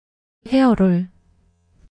 헤어롤,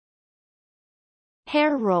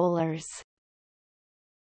 Hair rollers.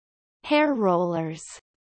 Hair rollers.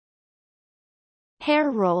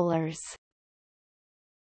 Hair rollers.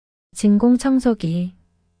 진공청소기,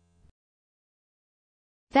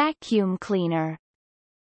 Vacuum cleaner.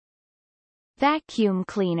 Vacuum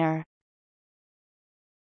cleaner.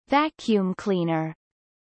 Vacuum cleaner.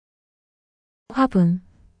 화분,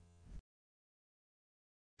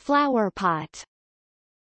 Flower pot.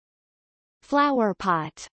 Flower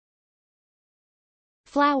pot.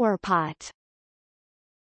 Flower pot.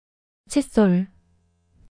 칫솔,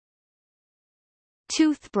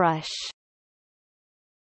 Toothbrush.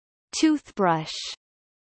 Toothbrush.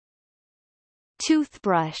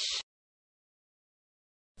 Toothbrush.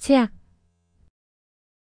 치약,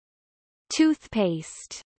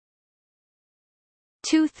 Toothpaste.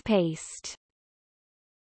 Toothpaste.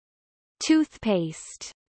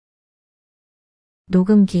 Toothpaste.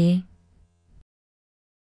 녹음기,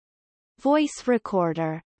 Voice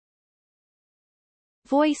recorder.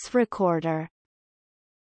 Voice recorder.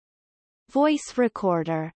 Voice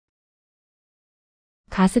recorder.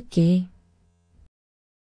 가습기,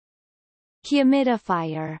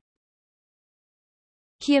 Humidifier.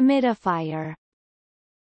 Humidifier.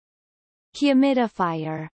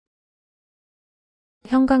 Humidifier.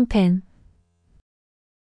 형광펜,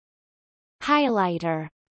 Highlighter.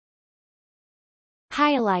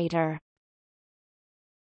 Highlighter.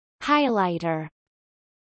 Highlighter.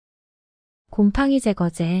 곰팡이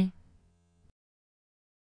제거제,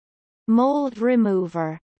 Mold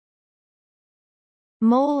remover.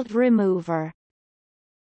 Mold remover.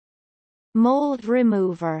 Mold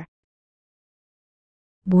remover.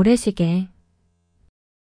 모래시계,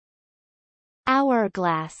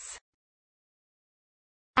 Hourglass.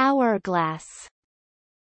 Hourglass.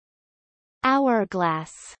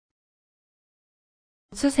 Hourglass.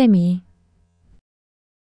 수세미,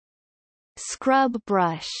 Scrub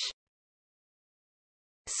brush.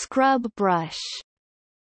 Scrub brush.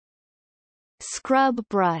 Scrub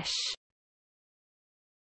brush.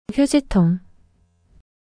 휴지통,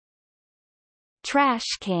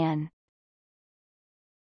 Trash can.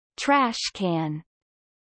 Trash can.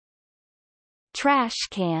 Trash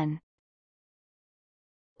can.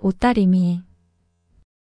 옷다리미,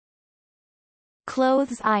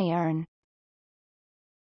 Clothes iron.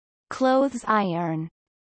 Clothes iron.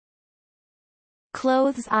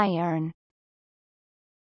 Clothes iron.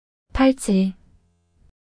 팔찌,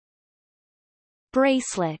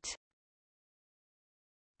 Bracelet.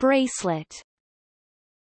 Bracelet.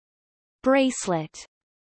 Bracelet.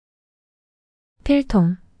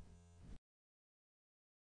 필통,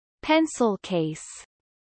 Pencil case.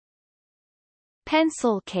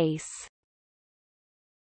 Pencil case.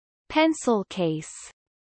 Pencil case.